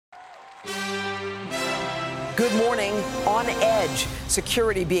Good morning. On edge,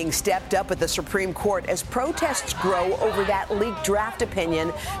 security being stepped up at the Supreme Court as protests grow over that leaked draft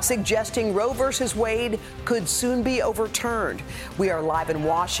opinion suggesting Roe v. Wade could soon be overturned. We are live in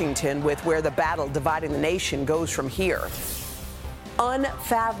Washington with where the battle dividing the nation goes from here.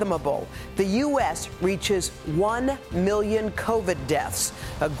 Unfathomable. The U.S. reaches 1 million COVID deaths,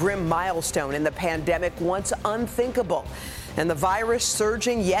 a grim milestone in the pandemic once unthinkable. And the virus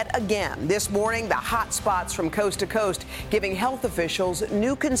surging yet again. This morning, the hot spots from coast to coast giving health officials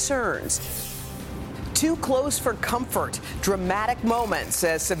new concerns. Too close for comfort. Dramatic moments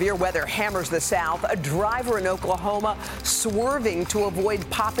as severe weather hammers the South. A driver in Oklahoma swerving to avoid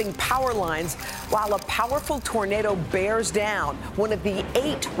popping power lines while a powerful tornado bears down one of the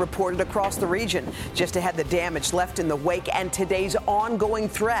 8 reported across the region. Just ahead, the damage left in the wake and today's ongoing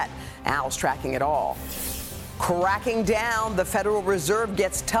threat. Al's tracking it all. Cracking down, the Federal Reserve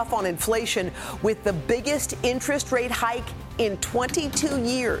gets tough on inflation with the biggest interest rate hike in 22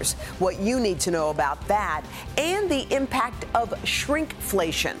 years. What you need to know about that and the impact of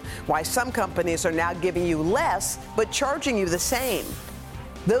shrinkflation. Why some companies are now giving you less but charging you the same.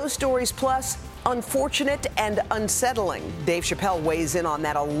 Those stories plus unfortunate and unsettling. Dave Chappelle weighs in on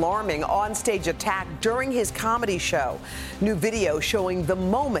that alarming onstage attack during his comedy show. New video showing the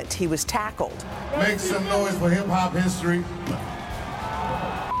moment he was tackled. Make some noise for hip-hop history.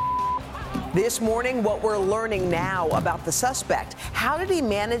 This morning, what we're learning now about the suspect. How did he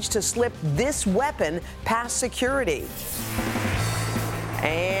manage to slip this weapon past security?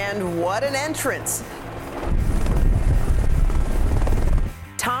 And what an entrance.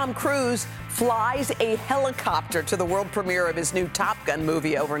 Tom Cruise flies a helicopter to the world premiere of his new Top Gun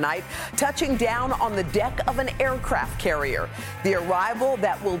movie overnight, touching down on the deck of an aircraft carrier. The arrival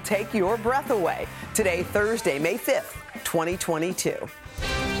that will take your breath away. Today, Thursday, May 5th, 2022.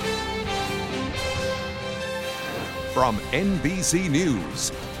 From NBC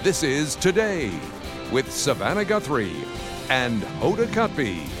News, this is Today with Savannah Guthrie and Hoda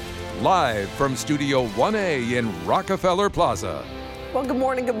Kotb, live from Studio 1A in Rockefeller Plaza. Well, good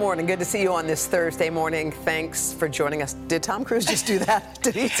morning. Good morning. Good to see you on this Thursday morning. Thanks for joining us. Did Tom Cruise just do that?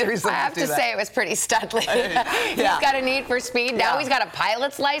 Did he seriously I have to say it was pretty studly. He's got a need for speed. Now he's got a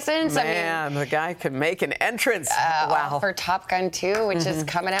pilot's license. Man, the guy could make an entrance. Wow. For Top Gun 2, which is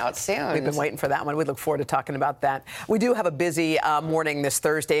coming out soon. We've been waiting for that one. We look forward to talking about that. We do have a busy morning this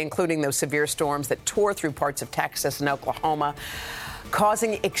Thursday, including those severe storms that tore through parts of Texas and Oklahoma,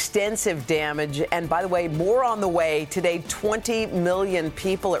 causing extensive damage. And by the way, more on the way. Today, 20 million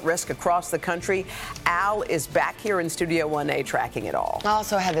people at risk across the country. Al is back here in Studio 1A tracking it all. I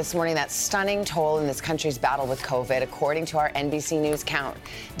also had this morning that stunning toll in this country's battle with COVID. According to our NBC News count,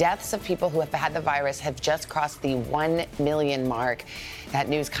 deaths of people who have had the virus have just crossed the 1 million mark. That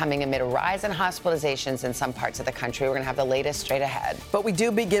news coming amid a rise in hospitalizations in some parts of the country. We're going to have the latest straight ahead. But we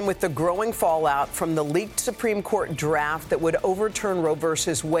do begin with the growing fallout from the leaked Supreme Court draft that would overturn Roe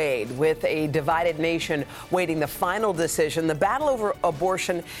versus Wade. With a divided nation waiting the final decision, the battle over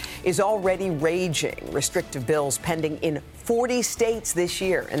abortion is already raging. Restrictive bills pending in 40 states this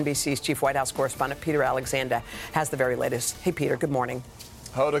year. NBC's chief White House correspondent Peter Alexander has the very latest. Hey, Peter, good morning.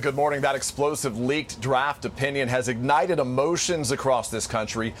 Hoda, good morning. That explosive leaked draft opinion has ignited emotions across this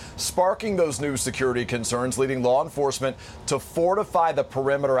country, sparking those new security concerns, leading law enforcement to fortify the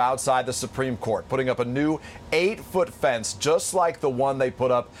perimeter outside the Supreme Court, putting up a new 8-foot fence, just like the one they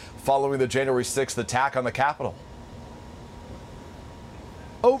put up following the January 6th attack on the Capitol.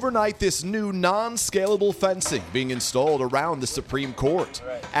 Overnight, this new non-scalable fencing being installed around the Supreme Court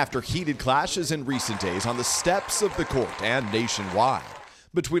after heated clashes in recent days on the steps of the court and nationwide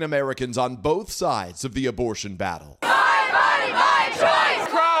between Americans on both sides of the abortion battle. My body, my choice!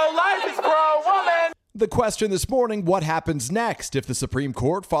 Pro-life is pro-woman! The question this morning, what happens next if the Supreme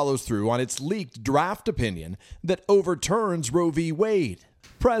Court follows through on its leaked draft opinion that overturns Roe v. Wade?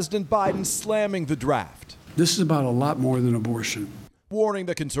 President Biden slamming the draft. This is about a lot more than abortion. Warning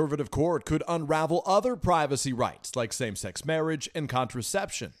the conservative court could unravel other privacy rights like same-sex marriage and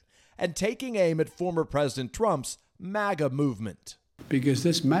contraception, and taking aim at former President Trump's MAGA movement. Because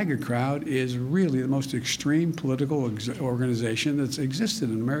this MAGA crowd is really the most extreme political organization that's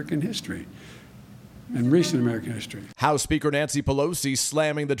existed in American history, in recent American history. House Speaker Nancy Pelosi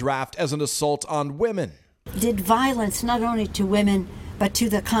slamming the draft as an assault on women. Did violence not only to women, but to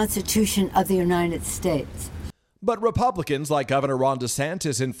the Constitution of the United States. But Republicans like Governor Ron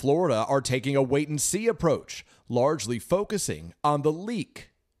DeSantis in Florida are taking a wait-and-see approach, largely focusing on the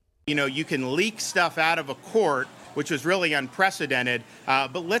leak. You know, you can leak stuff out of a court, which was really unprecedented,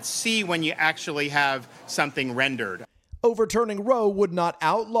 but let's see when you actually have something rendered. Overturning Roe would not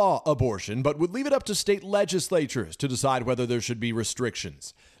outlaw abortion, but would leave it up to state legislatures to decide whether there should be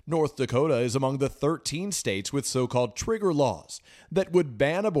restrictions. North Dakota is among the 13 states with so-called trigger laws that would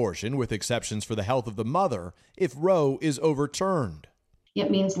ban abortion with exceptions for the health of the mother if Roe is overturned. It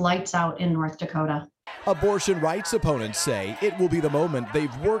means lights out in North Dakota. Abortion rights opponents say it will be the moment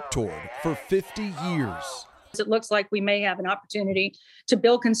they've worked toward for 50 years. It looks like we may have an opportunity to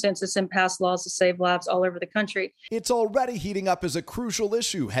build consensus and pass laws to save lives all over the country. It's already heating up as a crucial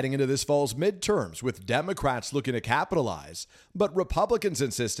issue heading into this fall's midterms, with Democrats looking to capitalize, but Republicans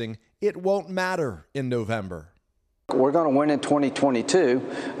insisting it won't matter in November. We're going to win in 2022,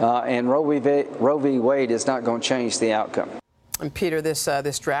 and Roe v. Wade is not going to change the outcome. And Peter,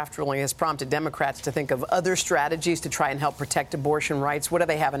 this draft ruling has prompted Democrats to think of other strategies to try and help protect abortion rights. What do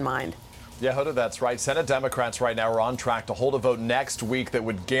they have in mind? Yeah, Hoda, that's right. Senate Democrats right now are on track to hold a vote next week that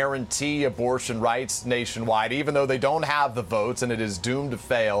would guarantee abortion rights nationwide, even though they don't have the votes and it is doomed to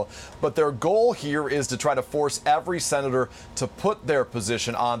fail. But their goal here is to try to force every senator to put their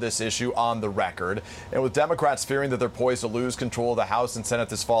position on this issue on the record. And with Democrats fearing that they're poised to lose control of the House and Senate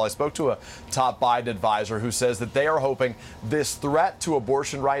this fall, I spoke to a top Biden advisor who says that they are hoping this threat to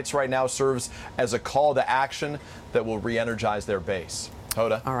abortion rights right now serves as a call to action that will re-energize their base.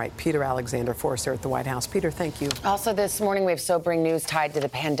 Hoda. All right, Peter Alexander for us there at the White House. Peter, thank you. Also this morning, we have sobering news tied to the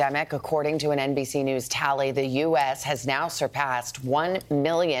pandemic. According to an NBC News tally, the U.S. has now surpassed 1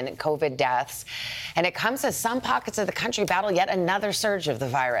 million COVID deaths. And it comes as some pockets of the country battle yet another surge of the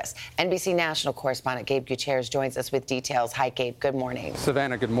virus. NBC national correspondent Gabe Gutierrez joins us with details. Hi, Gabe. Good morning.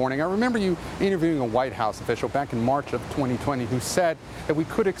 Savannah, good morning. I remember you interviewing a White House official back in March of 2020 who said that we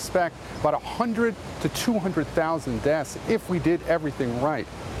could expect about 100 to 200,000 deaths if we did everything right.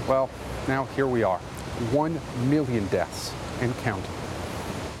 Well, now here we are, 1 million deaths and counting.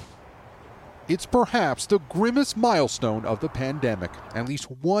 It's perhaps the grimmest milestone of the pandemic. At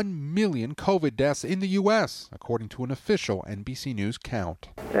least 1 million COVID deaths in the U.S., according to an official NBC News count.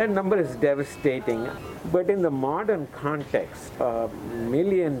 That number is devastating, but in the modern context, 1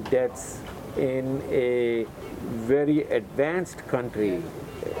 million deaths in a very advanced country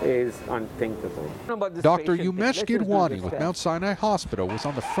is unthinkable. Dr. Umesh Gidwani with Mount Sinai Hospital was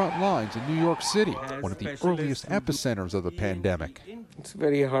on the front lines in New York City, one of the earliest epicenters of the pandemic. It's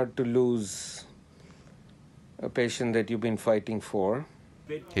very hard to lose a patient that you've been fighting for.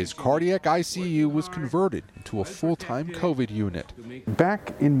 His cardiac ICU was converted into a full-time COVID unit.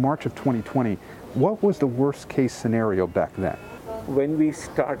 Back in March of 2020, what was the worst case scenario back then? When we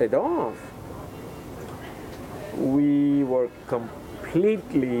started off, we were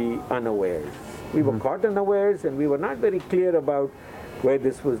completely unawares. We were caught unawares, and we were not very clear about where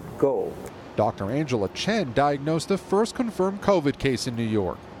this would go. Dr. Angela Chen diagnosed the first confirmed COVID case in New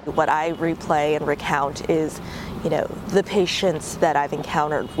York. What I replay and recount is, the patients that I've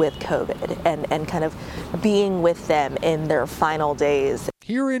encountered with COVID and kind of being with them in their final days.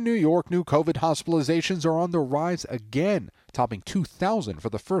 Here in New York, new COVID hospitalizations are on the rise again, topping 2,000 for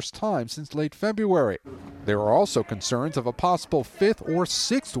the first time since late February. There are also concerns of a possible fifth or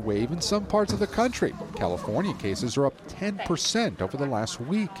sixth wave in some parts of the country. California cases are up 10% over the last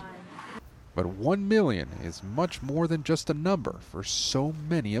week. But 1 million is much more than just a number for so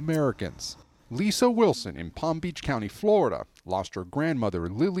many Americans. Lisa Wilson in Palm Beach County, Florida, lost her grandmother,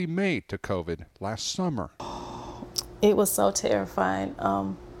 Lily Mae, to COVID last summer. It was so terrifying.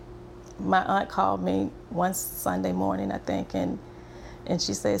 My aunt called me one Sunday morning, I think, and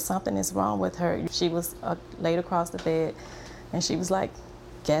she said something is wrong with her. She was laid across the bed, and she was like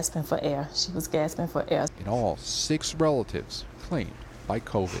gasping for air. She was gasping for air. In all, 6 relatives claimed by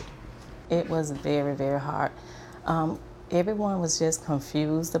COVID. It was very, very hard. Everyone was just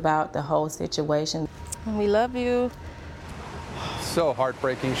confused about the whole situation. We love you. So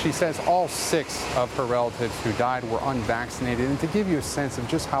heartbreaking. She says all 6 of her relatives who died were unvaccinated. And to give you a sense of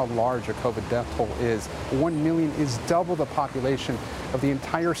just how large a COVID death toll is, 1 million is double the population of the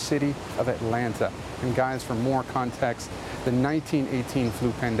entire city of Atlanta. And guys, for more context, the 1918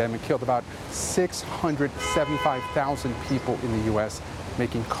 flu pandemic killed about 675,000 people in the U.S.,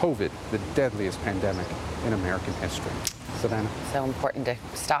 making COVID the deadliest pandemic in American history. Savannah. So important to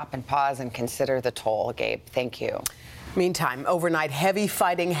stop and pause and consider the toll, Gabe. Thank you. Meantime, overnight heavy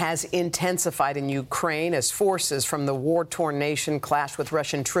fighting has intensified in Ukraine as forces from the war-torn nation clash with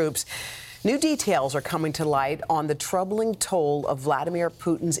Russian troops. New details are coming to light on the troubling toll of Vladimir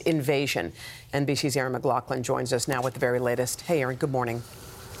Putin's invasion. NBC's Aaron McLaughlin joins us now with the very latest. Hey, Aaron, good morning.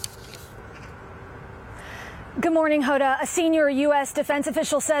 Good morning, Hoda. A senior U.S. defense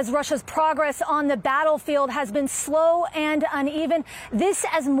official says Russia's progress on the battlefield has been slow and uneven. This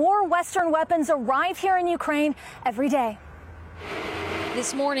as more Western weapons arrive here in Ukraine every day.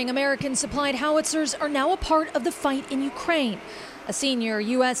 This morning, American-supplied howitzers are now a part of the fight in Ukraine. A senior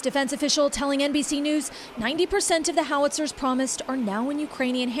U.S. defense official telling NBC News 90% of the howitzers promised are now in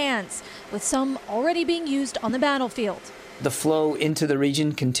Ukrainian hands, with some already being used on the battlefield. The flow into the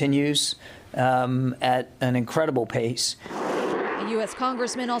region continues at an incredible pace. A U.S.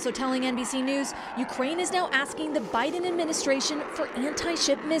 congressman also telling NBC News Ukraine is now asking the Biden administration for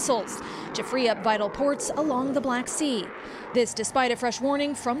anti-ship missiles to free up vital ports along the Black Sea. This despite a fresh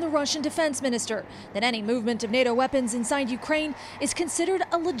warning from the Russian defense minister that any movement of NATO weapons inside Ukraine is considered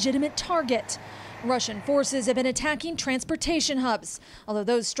a legitimate target. Russian forces have been attacking transportation hubs, although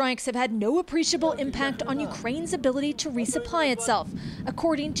those strikes have had no appreciable impact on Ukraine's ability to resupply itself,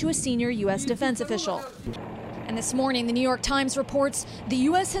 according to a senior U.S. defense official. And this morning, the New York Times reports the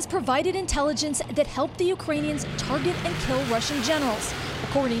U.S. has provided intelligence that helped the Ukrainians target and kill Russian generals,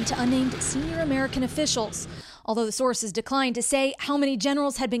 according to unnamed senior American officials. Although the sources declined to say how many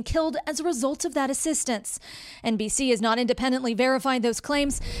generals had been killed as a result of that assistance. NBC has not independently verified those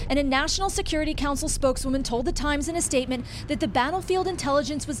claims, and a National Security Council spokeswoman told the Times in a statement that the battlefield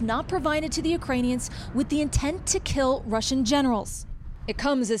intelligence was not provided to the Ukrainians with the intent to kill Russian generals. It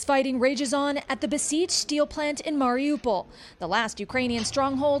comes as fighting rages on at the besieged steel plant in Mariupol, the last Ukrainian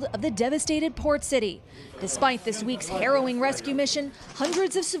stronghold of the devastated port city. Despite this week's harrowing rescue mission,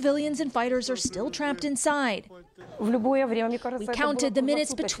 hundreds of civilians and fighters are still trapped inside. We counted the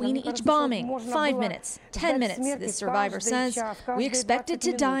minutes between each bombing, 5 minutes, 10 minutes, this survivor says. We expected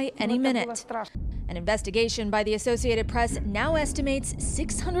to die any minute. An investigation by the Associated Press now estimates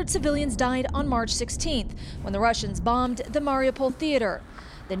 600 civilians died on March 16th when the Russians bombed the Mariupol theater.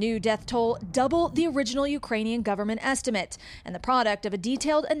 The new death toll double the original Ukrainian government estimate and the product of a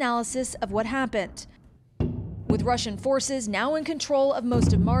detailed analysis of what happened. With Russian forces now in control of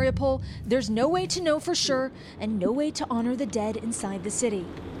most of Mariupol, there's no way to know for sure and no way to honor the dead inside the city.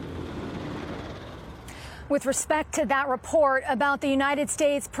 With respect to that report about the United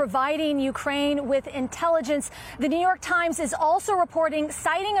States providing Ukraine with intelligence, the New York Times is also reporting,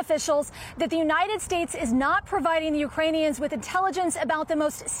 citing officials, that the United States is not providing the Ukrainians with intelligence about the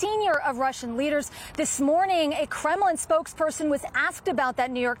most senior of Russian leaders. This morning, a Kremlin spokesperson was asked about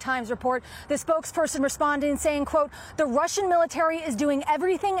that New York Times report. The spokesperson responded saying, quote, "The Russian military is doing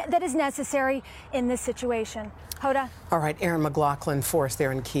everything that is necessary in this situation." Hoda. All right, Erin McLaughlin for us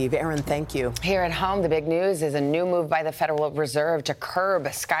there in Kyiv. Erin, thank you. Here at home, the big news is a new move by the Federal Reserve to curb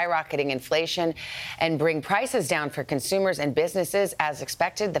skyrocketing inflation and bring prices down for consumers and businesses. As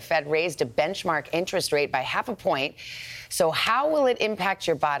expected, the Fed raised a benchmark interest rate by 0.5 point. So how will it impact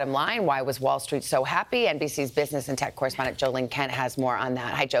your bottom line? Why was Wall Street so happy? NBC's business and tech correspondent Jolene Kent has more on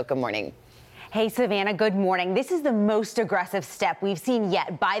that. Hi, Jo. Good morning. Hey, Savannah, good morning. This is the most aggressive step we've seen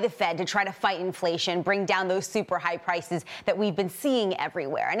yet by the Fed to try to fight inflation, bring down those super high prices that we've been seeing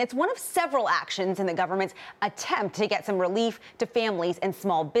everywhere. And it's one of several actions in the government's attempt to get some relief to families and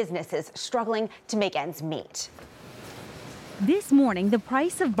small businesses struggling to make ends meet. This morning, the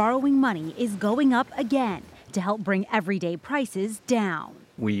price of borrowing money is going up again to help bring everyday prices down.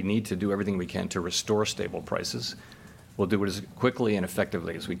 We need to do everything we can to restore stable prices. We'll do it as quickly and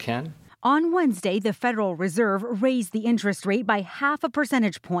effectively as we can. On Wednesday, the Federal Reserve raised the interest rate by 0.5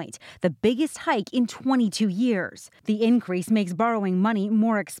 percentage point, the biggest hike in 22 years. The increase makes borrowing money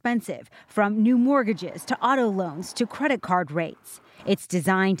more expensive, from new mortgages to auto loans to credit card rates. It's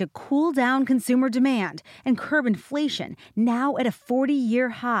designed to cool down consumer demand and curb inflation, now at a 40-year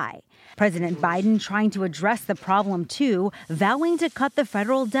high. President Biden trying to address the problem, too, vowing to cut the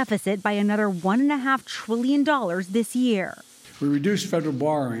federal deficit by another $1.5 trillion this year. We reduced federal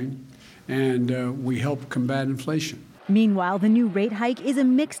borrowing, and we help combat inflation. Meanwhile, the new rate hike is a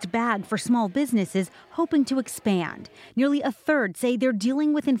mixed bag for small businesses hoping to expand. Nearly a third say they're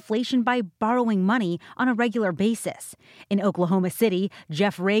dealing with inflation by borrowing money on a regular basis. In Oklahoma City,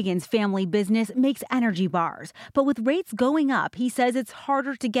 Jeff Reagan's family business makes energy bars. But with rates going up, he says it's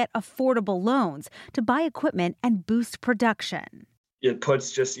harder to get affordable loans to buy equipment and boost production. It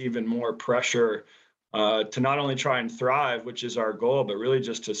puts just even more pressure to not only try and thrive, which is our goal, but really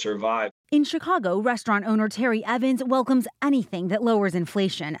just to survive. In Chicago, restaurant owner Terry Evans welcomes anything that lowers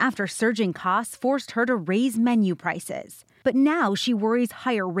inflation after surging costs forced her to raise menu prices. But now she worries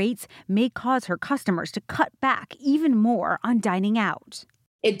higher rates may cause her customers to cut back even more on dining out.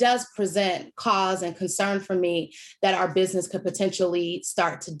 It does present cause and concern for me that our business could potentially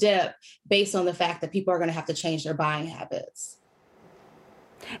start to dip based on the fact that people are going to have to change their buying habits.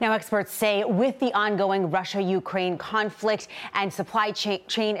 Now, experts say with the ongoing Russia-Ukraine conflict and supply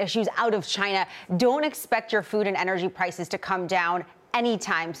chain issues out of China, don't expect your food and energy prices to come down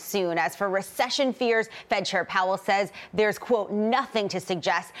anytime soon. As for recession fears, Fed Chair Powell says there's, quote, nothing to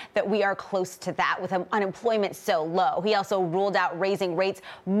suggest that we are close to that with unemployment so low. He also ruled out raising rates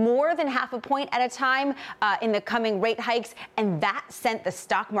more than half a point at a time in the coming rate hikes, and that sent the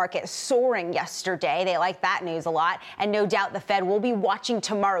stock market soaring yesterday. They like that news a lot, and no doubt the Fed will be watching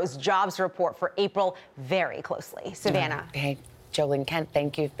tomorrow's jobs report for April very closely. Savannah. Hey. Jolene Kent,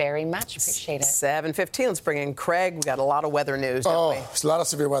 thank you very much. Appreciate it. 7:15. Let's bring in Craig. We got a lot of weather news. It's a lot of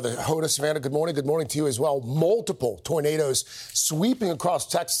severe weather. Hoda, Savannah, good morning. Good morning to you as well. Multiple tornadoes sweeping across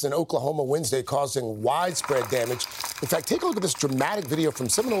Texas and Oklahoma Wednesday, causing widespread damage. In fact, take a look at this dramatic video from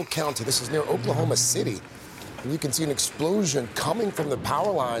Seminole County. This is near Oklahoma City. And you can see an explosion coming from the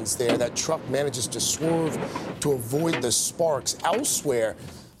power lines there. That truck manages to swerve to avoid the sparks. Elsewhere,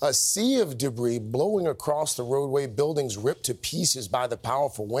 a sea of debris blowing across the roadway, buildings ripped to pieces by the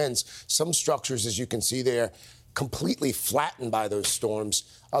powerful winds. Some structures, as you can see there, completely flattened by those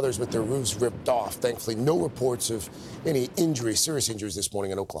storms. Others with their roofs ripped off. Thankfully, no reports of any serious injuries this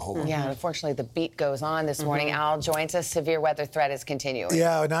morning in Oklahoma. Yeah, unfortunately, the beat goes on this morning. Al joins us. Severe weather threat is continuing.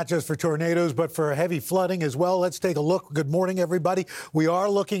 Yeah, not just for tornadoes, but for heavy flooding as well. Let's take a look. Good morning, everybody. We are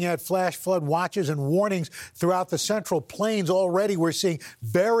looking at flash flood watches and warnings throughout the Central Plains. Already, we're seeing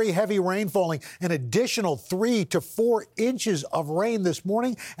very heavy rain falling, an additional 3 to 4 inches of rain this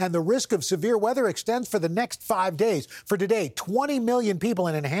morning, and the risk of severe weather extends for the next 5 days. For today, 20 million people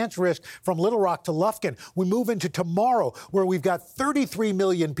in enhanced risk from Little Rock to Lufkin. We move into tomorrow, where we've got 33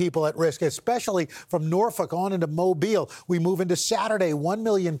 million people at risk, especially from Norfolk on into Mobile. We move into Saturday, 1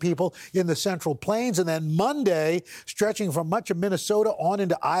 million people in the Central Plains. And then Monday, stretching from much of Minnesota on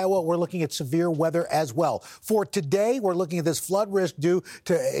into Iowa, we're looking at severe weather as well. For today, we're looking at this flood risk due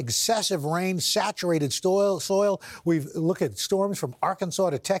to excessive rain, saturated soil. We look at storms from Arkansas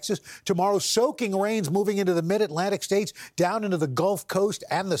to Texas. Tomorrow, soaking rains moving into the mid-Atlantic states, down into the Gulf Coast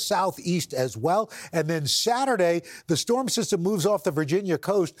and the southeast as well. And then Saturday, the storm system moves off the Virginia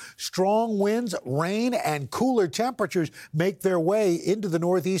coast. Strong winds, rain, and cooler temperatures make their way into the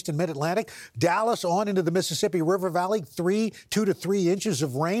northeast and mid-Atlantic. Dallas on into the Mississippi River Valley, 2 to 3 inches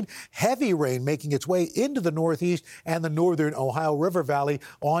of rain. Heavy rain making its way into the northeast and the northern Ohio River Valley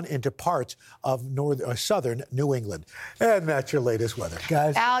on into parts of southern New England. And that's your latest weather,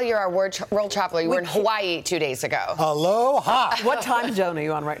 guys. Al, you're our world traveler. You were in Hawaii 2 days ago. Aloha. What time zone are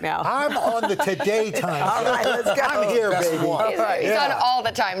you on right now? I'm on the today time. All right, let's go. I'm here, baby. He's on all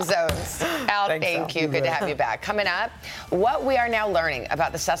the time zones. Al, thank you. Good to have you back. Coming up, what we are now learning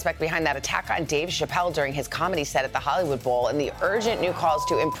about the suspect behind that attack on Dave Chappelle during his comedy set at the Hollywood Bowl, and the urgent new calls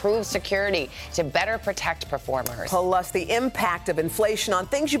to improve security to better protect performers. Plus, the impact of inflation on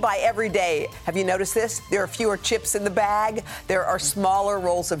things you buy every day. Have you noticed this? There are fewer chips in the bag. There are smaller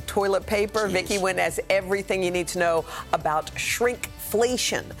rolls of toilet paper. Vicki Wynn has everything you need to know about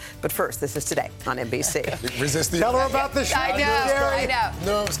shrinkflation. But first, this is Today on NBC. Resist the... Tell her about the I know.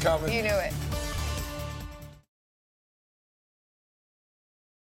 No, it was coming. You knew it.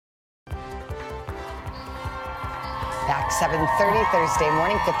 Back 7:30 Thursday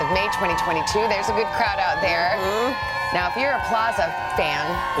morning, 5th of May, 2022. There's a good crowd out there. Now, if you're a Plaza fan,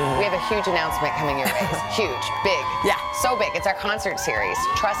 we have a huge announcement coming your way. Huge, big. Yeah. So big. It's our concert series.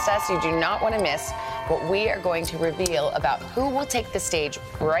 Trust us, you do not want to miss what we are going to reveal about who will take the stage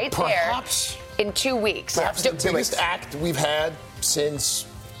right Perhaps, there in 2 weeks. Perhaps the biggest act we've had since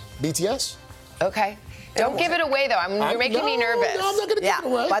BTS. Okay. Don't give it away, though. You're making me nervous. No, I'm not going to give it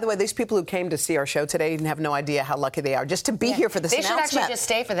away. By the way, these people who came to see our show today have no idea how lucky they are just to be here for this announcement. They should actually just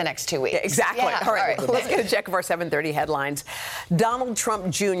stay for the next 2 weeks. Yeah, exactly. Yeah. All right. Let's get a check of our 7:30 headlines. Donald Trump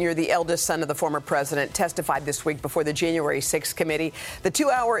Jr., the eldest son of the former president, testified this week before the January 6th committee. The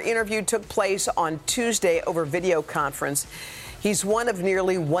 2-hour interview took place on Tuesday over video conference. He's one of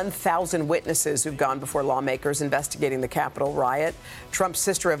nearly 1,000 witnesses who've gone before lawmakers investigating the Capitol riot. Trump's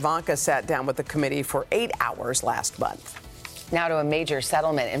sister Ivanka sat down with the committee for 8 hours last month. Now to a major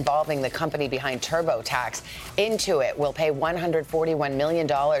settlement involving the company behind TurboTax. Intuit will pay $141 million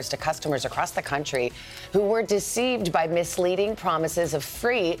to customers across the country who were deceived by misleading promises of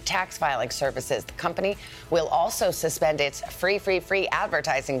free tax filing services. The company will also suspend its free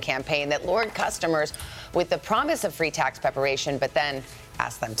advertising campaign that lured customers with the promise of free tax preparation, but then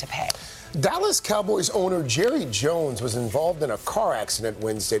ask them to pay. Dallas Cowboys owner Jerry Jones was involved in a car accident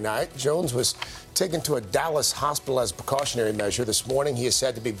Wednesday night. Jones was taken to a Dallas hospital as a precautionary measure. This morning, he is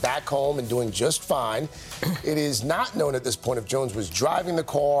said to be back home and doing just fine. It is not known at this point if Jones was driving the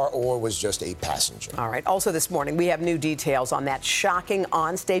car or was just a passenger. All right. Also this morning, we have new details on that shocking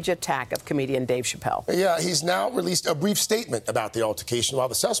onstage attack of comedian Dave Chappelle. Yeah, he's now released a brief statement about the altercation, while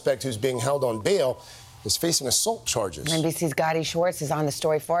the suspect, who's being held on bail, is facing assault charges. NBC's Gotti Schwartz is on the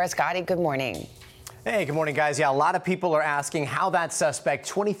story for us. Gotti, good morning. Hey, good morning, guys. Yeah, a lot of people are asking how that suspect,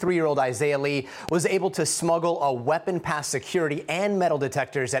 23-year-old Isaiah Lee, was able to smuggle a weapon past security and metal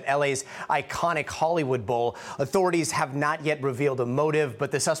detectors at LA's iconic Hollywood Bowl. Authorities have not yet revealed a motive,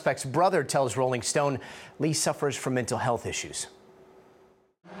 but the suspect's brother tells Rolling Stone Lee suffers from mental health issues.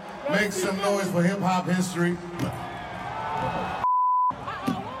 Make some noise for hip-hop history.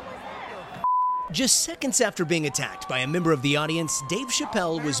 Just seconds after being attacked by a member of the audience, Dave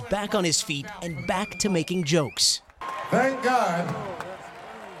Chappelle was back on his feet and back to making jokes. Thank God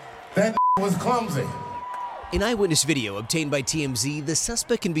that was clumsy. In eyewitness video obtained by TMZ, the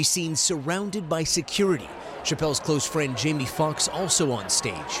suspect can be seen surrounded by security. Chappelle's close friend Jamie Foxx also on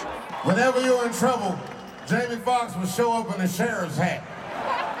stage. Whenever you're in trouble, Jamie Foxx will show up in a sheriff's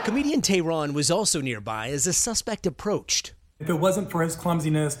hat. Comedian Tehran was also nearby as the suspect approached. If it wasn't for his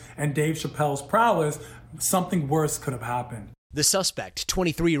clumsiness and Dave Chappelle's prowess, something worse could have happened. The suspect,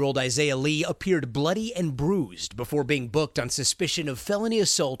 23-year-old Isaiah Lee, appeared bloody and bruised before being booked on suspicion of felony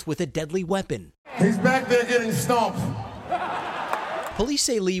assault with a deadly weapon. He's back there getting stomped. Police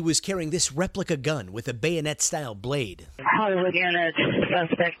say Lee was carrying this replica gun with a bayonet-style blade. Hollywood unit,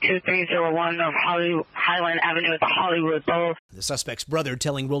 suspect 2301 of Highland Avenue at the Hollywood Bowl. The suspect's brother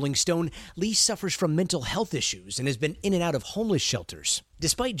telling Rolling Stone Lee suffers from mental health issues and has been in and out of homeless shelters.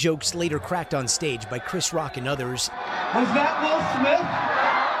 Despite jokes later cracked on stage by Chris Rock and others, was that Will Smith?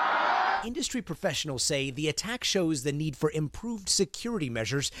 Industry professionals say the attack shows the need for improved security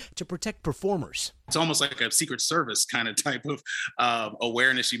measures to protect performers. It's almost like a Secret Service kind of type of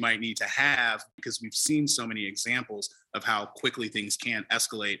awareness you might need to have, because we've seen so many examples of how quickly things can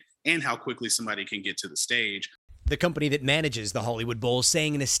escalate and how quickly somebody can get to the stage. The company that manages the Hollywood Bowl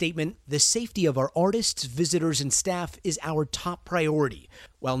saying in a statement, the safety of our artists, visitors, and staff is our top priority.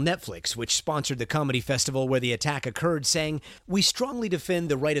 While Netflix, which sponsored the comedy festival where the attack occurred, saying, we strongly defend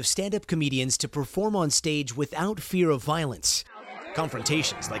the right of stand-up comedians to perform on stage without fear of violence.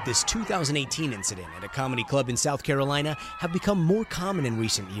 Confrontations like this 2018 incident at a comedy club in South Carolina have become more common in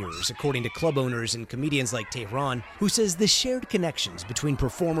recent years, according to club owners and comedians like Tehran, who says the shared connections between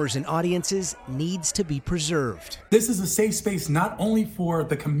performers and audiences needs to be preserved. This is a safe space not only for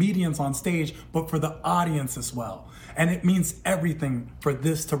the comedians on stage, but for the audience as well. And it means everything for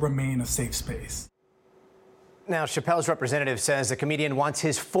this to remain a safe space. Now, Chappelle's representative says the comedian wants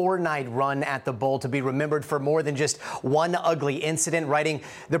his 4-night run at the Bowl to be remembered for more than just one ugly incident, writing,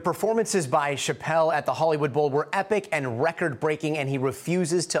 the performances by Chappelle at the Hollywood Bowl were epic and record-breaking, and he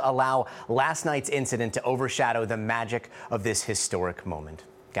refuses to allow last night's incident to overshadow the magic of this historic moment.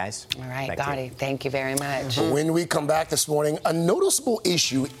 Guys? All right, Gotti, thank you very much. When we come back this morning, a noticeable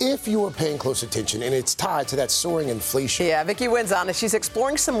issue if you are paying close attention, and it's tied to that soaring inflation. Yeah, Vicki Wynn's on it. She's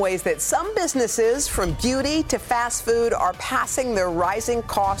exploring some ways that some businesses, from beauty to fast food, are passing their rising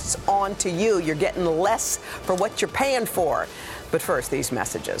costs on to you. You're getting less for what you're paying for. But first, these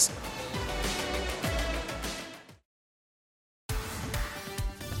messages.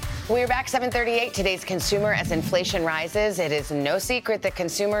 We're back 7:38. Today's consumer as inflation rises. It is no secret that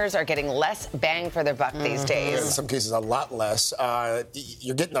consumers are getting less bang for their buck these days. In some cases, a lot less.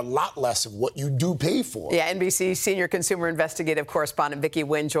 You're getting a lot less of what you do pay for. Yeah, NBC senior consumer investigative correspondent Vicki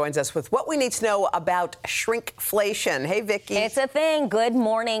Wynn joins us with what we need to know about shrinkflation. Hey, Vicki. It's a thing. Good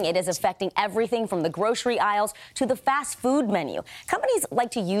morning. It is affecting everything from the grocery aisles to the fast food menu. Companies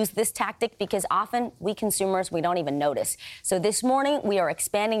like to use this tactic because often we consumers, we don't even notice. So this morning, we are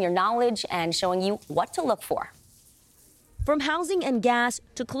expanding your knowledge and showing you what to look for. From housing and gas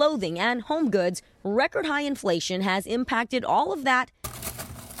to clothing and home goods, record high inflation has impacted all of that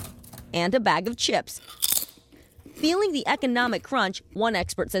and a bag of chips. Feeling the economic crunch, one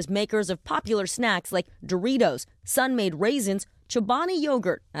expert says makers of popular snacks like Doritos, Sun-Made raisins, Chobani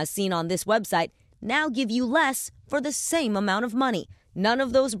yogurt, as seen on this website, now give you less for the same amount of money. None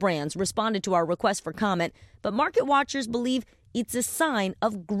of those brands responded to our request for comment, but market watchers believe it's a sign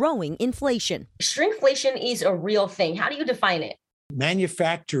of growing inflation. Shrinkflation is a real thing. How do you define it?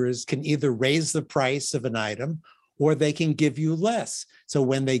 Manufacturers can either raise the price of an item or they can give you less. So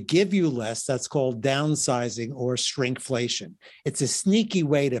when they give you less, that's called downsizing or shrinkflation. It's a sneaky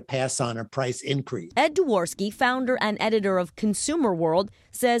way to pass on a price increase. Ed Dworsky, founder and editor of Consumer World,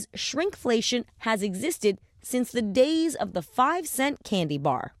 says shrinkflation has existed since the days of the 5-cent candy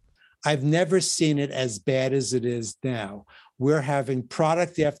bar. I've never seen it as bad as it is now. We're having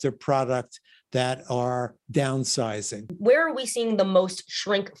product after product that are downsizing. Where are we seeing the most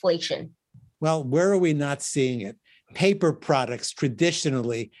shrinkflation? Well, where are we not seeing it? Paper products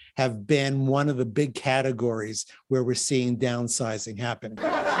traditionally have been one of the big categories where we're seeing downsizing happening.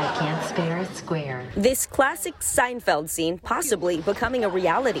 I can't spare a square. This classic Seinfeld scene possibly becoming a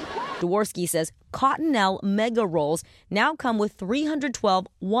reality. Dworsky says Cottonelle Mega Rolls now come with 312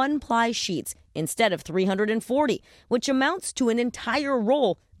 one-ply sheets instead of 340, which amounts to an entire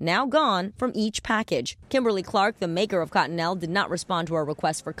roll now gone from each package. Kimberly Clark, the maker of Cottonelle, did not respond to our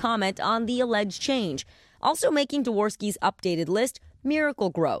request for comment on the alleged change. Also making Dworsky's updated list,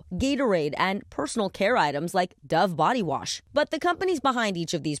 Miracle-Gro, Gatorade, and personal care items like Dove body wash. But the companies behind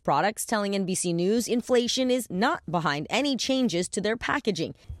each of these products telling NBC News inflation is not behind any changes to their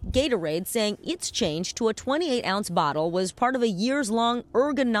packaging. Gatorade saying its change to a 28-ounce bottle was part of a years-long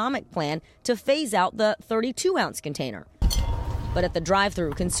ergonomic plan to phase out the 32-ounce container. But at the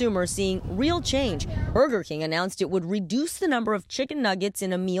drive-thru, consumers seeing real change. Burger King announced it would reduce the number of chicken nuggets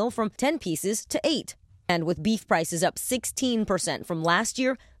in a meal from 10 pieces to 8. And with beef prices up 16% from last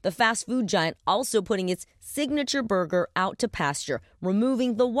year, the fast food giant also putting its signature burger out to pasture,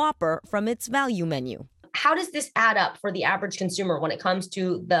 removing the Whopper from its value menu. How does this add up for the average consumer when it comes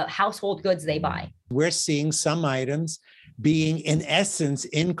to the household goods they buy? We're seeing some items being, in essence,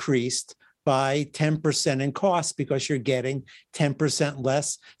 increased by 10% in cost because you're getting 10%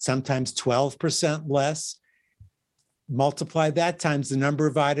 less, sometimes 12% less. Multiply that times the number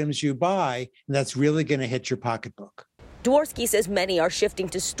of items you buy, and that's really going to hit your pocketbook. Dworsky says many are shifting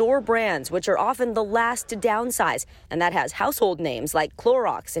to store brands, which are often the last to downsize, and that has household names like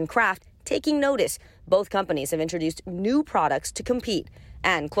Clorox and Kraft taking notice. Both companies have introduced new products to compete,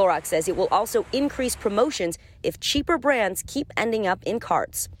 and Clorox says it will also increase promotions if cheaper brands keep ending up in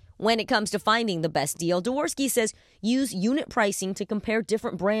carts. When it comes to finding the best deal, Dworsky says use unit pricing to compare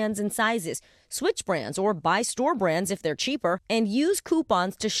different brands and sizes, switch brands or buy store brands if they're cheaper, and use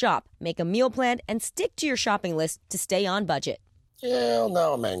coupons to shop, make a meal plan, and stick to your shopping list to stay on budget. Yeah,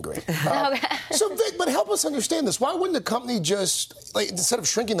 now I'm angry. So, Vic, but help us understand this. Why wouldn't the company just, instead of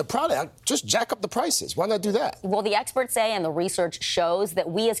shrinking the product, just jack up the prices? Why not do that? Well, the experts say, and the research shows, that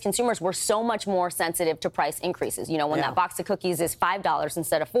we as consumers, we're so much more sensitive to price increases. You know, when that box of cookies is $5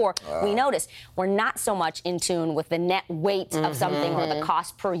 instead of $4, we notice we're not so much in tune with the net weight of something or the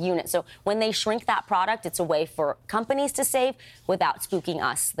cost per unit. So when they shrink that product, it's a way for companies to save without spooking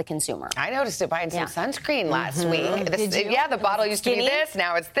us, the consumer. I noticed it buying some sunscreen last week. Yeah, the bottle used to be this,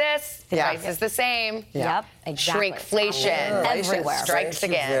 now it's this. The price is the same. Yep, exactly. Shrinkflation. Everywhere. Strikes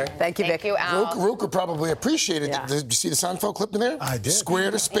again. Thank you, Vic. Al. Roker probably appreciated it. Did you see the Seinfeld clip in there? I did.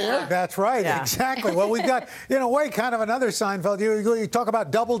 Square to spare? That's right, exactly. Well, we've got, in a way, kind of another Seinfeld. You talk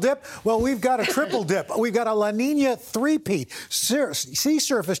about double dip. Well, we've got a triple dip. We've got a La Nina three-peat. Sea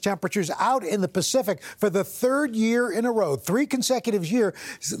surface temperatures out in the Pacific for the third year in a row. 3 consecutive years,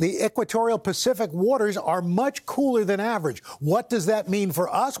 the equatorial Pacific waters are much cooler than average. What does that mean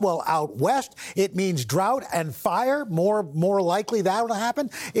for us? Well, out west, it means drought and fire. More likely that will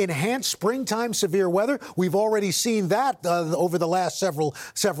happen. Enhanced springtime severe weather. We've already seen that over the last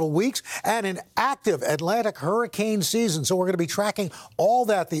several weeks. And an active Atlantic hurricane season. So we're going to be tracking all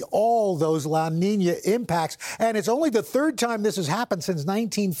those La Nina impacts. And it's only the third time this has happened since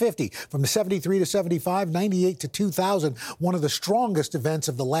 1950. From 73 to 75, 98 to 2000. One of the strongest events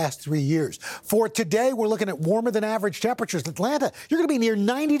of the last 3 years. For today, we're looking at warmer than average temperatures. Atlanta, you're going to be near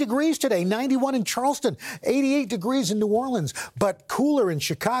 90 degrees today, 91 in Charleston, 88 degrees in New Orleans, but cooler in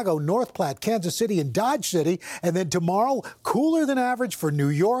Chicago, North Platte, Kansas City, and Dodge City. And then tomorrow, cooler than average for New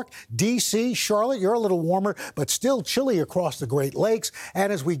York, D.C., Charlotte. You're a little warmer, but still chilly across the Great Lakes.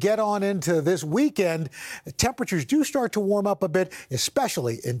 And as we get on into this weekend, temperatures do start to warm up a bit,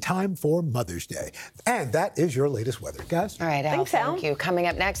 especially in time for Mother's Day. And that is your latest weather, guys. All right, Al, thank you. Coming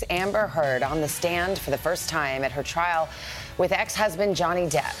up next, Amber Heard on the stand for the first time at her trial with ex-husband Johnny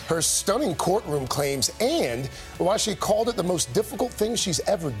Depp. Her stunning courtroom claims and why she called it the most difficult thing she's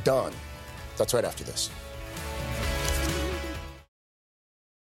ever done. That's right after this.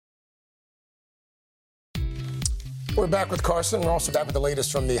 We're back with Carson. We're also back with the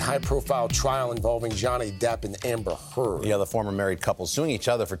latest from the high-profile trial involving Johnny Depp and Amber Heard. Yeah, the former married couple suing each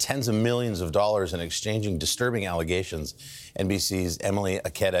other for tens of millions of dollars and exchanging disturbing allegations. NBC's Emily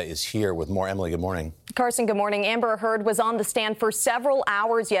Aketa is here with more. Emily, good morning. Carson, good morning. Amber Heard was on the stand for several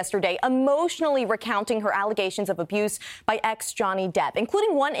hours yesterday, emotionally recounting her allegations of abuse by ex Johnny Depp,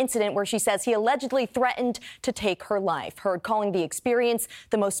 including one incident where she says he allegedly threatened to take her life. Heard calling the experience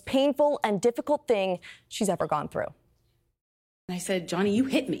the most painful and difficult thing she's ever gone through. I said, Johnny, you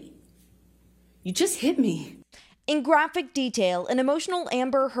hit me. You just hit me. In graphic detail, an emotional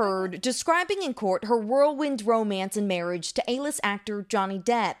Amber Heard describing in court her whirlwind romance and marriage to A-list actor Johnny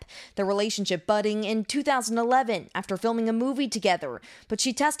Depp, their relationship budding in 2011 after filming a movie together. But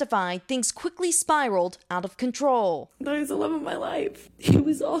she testified things quickly spiraled out of control. That is the love of my life. He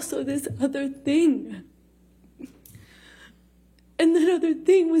was also this other thing. And that other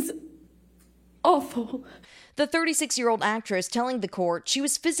thing was awful. The 36-year-old actress telling the court she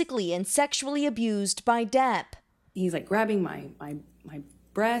was physically and sexually abused by Depp. He's like grabbing my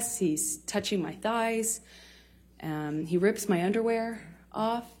breasts. He's touching my thighs. He rips my underwear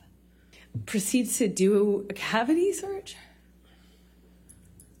off. Proceeds to do a cavity search.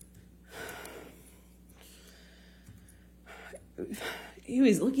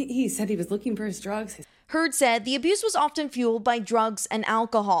 He said he was looking for his drugs. Heard said the abuse was often fueled by drugs and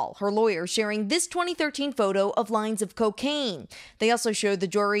alcohol, her lawyer sharing this 2013 photo of lines of cocaine. They also showed the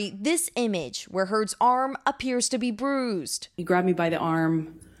jury this image where Heard's arm appears to be bruised. He grabbed me by the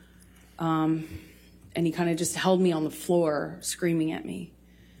arm, and he kind of just held me on the floor, screaming at me.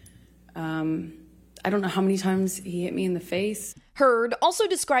 I don't know how many times he hit me in the face. Heard also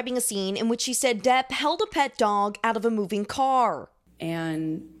describing a scene in which she said Depp held a pet dog out of a moving car.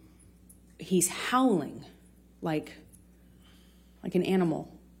 And he's howling like an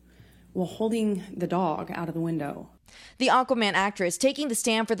animal while holding the dog out of the window. The Aquaman actress taking the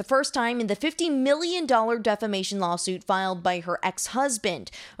stand for the first time in the $50 million defamation lawsuit filed by her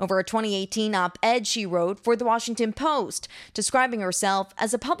ex-husband over a 2018 op-ed she wrote for The Washington Post, describing herself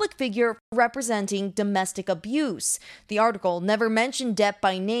as a public figure representing domestic abuse. The article never mentioned Depp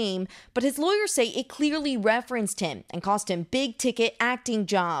by name, but his lawyers say it clearly referenced him and cost him big-ticket acting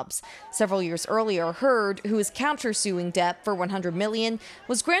jobs. Several years earlier, Heard, who is countersuing Depp for $100 million,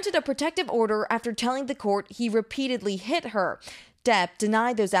 was granted a protective order after telling the court he repeatedly hit her. Depp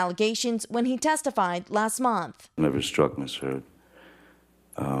denied those allegations when he testified last month. Never struck Miss Heard.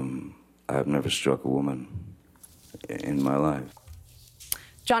 I've never struck a woman in my life.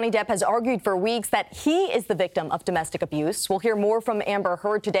 Johnny Depp has argued for weeks that he is the victim of domestic abuse. We'll hear more from Amber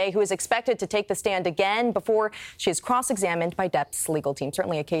Heard today, who is expected to take the stand again before she is cross-examined by Depp's legal team.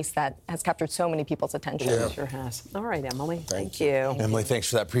 Certainly a case that has captured so many people's attention. Yeah. It sure has. All right, Emily. Thank you. Emily, thanks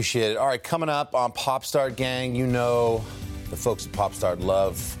for that. Appreciate it. All right, coming up on Popstart Gang, you know the folks at Popstart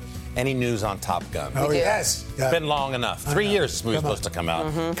love any news on Top Gun. Oh, yes. It's been long enough. 3 years this movie's supposed to come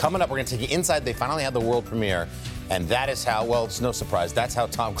out. Coming up, we're going to take you inside. They finally had the world premiere. And that is how, well, it's no surprise, that's how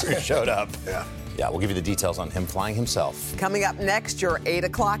Tom Cruise showed up. Yeah, we'll give you the details on him flying himself. Coming up next, your 8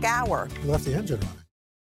 o'clock hour. You left the engine on.